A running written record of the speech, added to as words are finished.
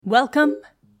Welcome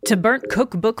to Burnt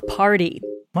Cookbook Party.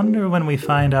 Wonder when we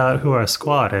find out who our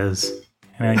squad is.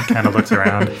 And he kind of looks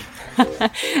around.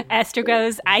 Esther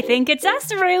goes, I think it's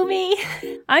us, Rumi.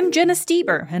 I'm Jenna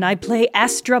Stieber, and I play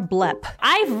Astra Blepp.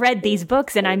 I've read these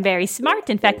books, and I'm very smart.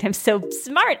 In fact, I'm so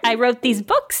smart, I wrote these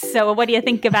books. So what do you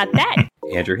think about that?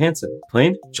 Andrew Hansen,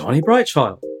 playing Johnny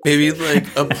Brightchild. Maybe like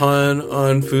a pun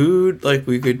on food, like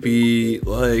we could be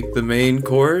like the main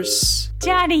course.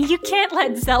 Johnny, you can't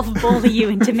let Zelf bully you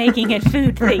into making it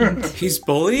food themed. He's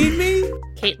bullying me?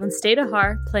 Caitlin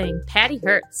Stadahar playing Patty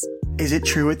Hertz. Is it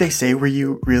true what they say? Were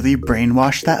you really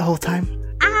brainwashed that whole time?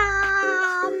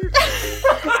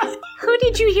 Who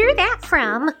did you hear that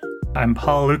from? I'm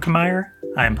Paul Lukemeyer.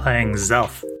 I'm playing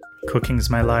Zelf.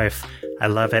 Cooking's my life. I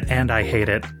love it and I hate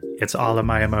it. It's all of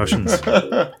my emotions.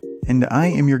 And I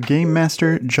am your game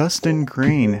master, Justin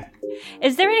Green.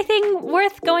 Is there anything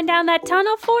worth going down that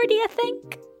tunnel for, do you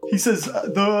think? He says,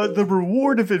 the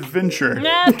reward of adventure.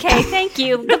 Okay, thank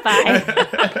you.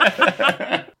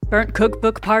 Goodbye. Burnt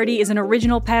Cookbook Party is an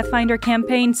original Pathfinder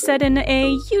campaign set in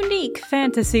a unique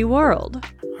fantasy world.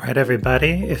 All right,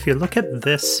 everybody, if you look at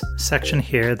this section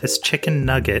here, this chicken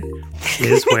nugget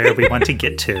is where we want to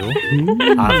get to,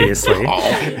 obviously.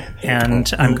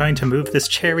 And I'm going to move this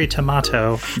cherry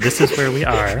tomato. This is where we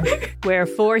are. Where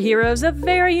four heroes of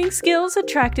varying skills,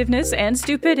 attractiveness, and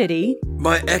stupidity.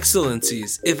 My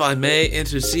excellencies, if I may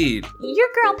intercede. Your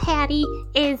girl Patty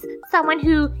is someone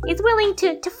who is willing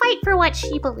to fight for what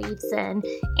she believes in.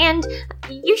 And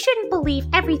you shouldn't believe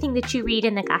everything that you read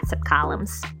in the gossip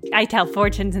columns. I tell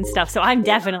fortunes and stuff, so I'm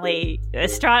definitely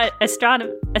it's the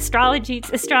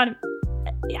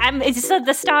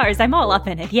stars. I'm all up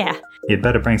in it, yeah. You'd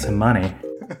better bring some money.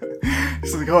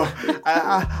 He's like,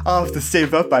 I'll have to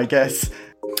save up, I guess.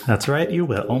 That's right, you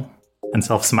will. And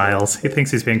Zelf smiles. He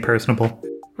thinks he's being personable.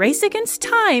 Race against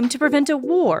time to prevent a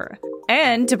war.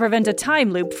 And to prevent a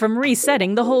time loop from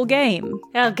resetting the whole game.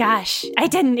 Oh gosh, I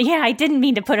didn't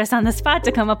mean to put us on the spot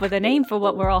to come up with a name for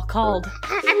what we're all called.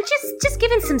 I'm just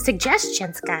giving some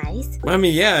suggestions, guys. I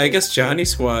mean, yeah, I guess Johnny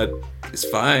Squad is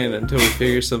fine until we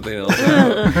figure something else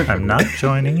out. I'm not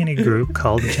joining any group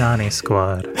called Johnny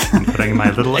Squad. I'm putting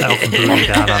my little elf booty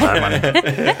down on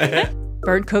that one.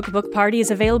 Burnt Cookbook Party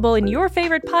is available in your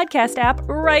favorite podcast app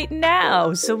right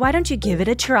now, so why don't you give it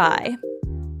a try?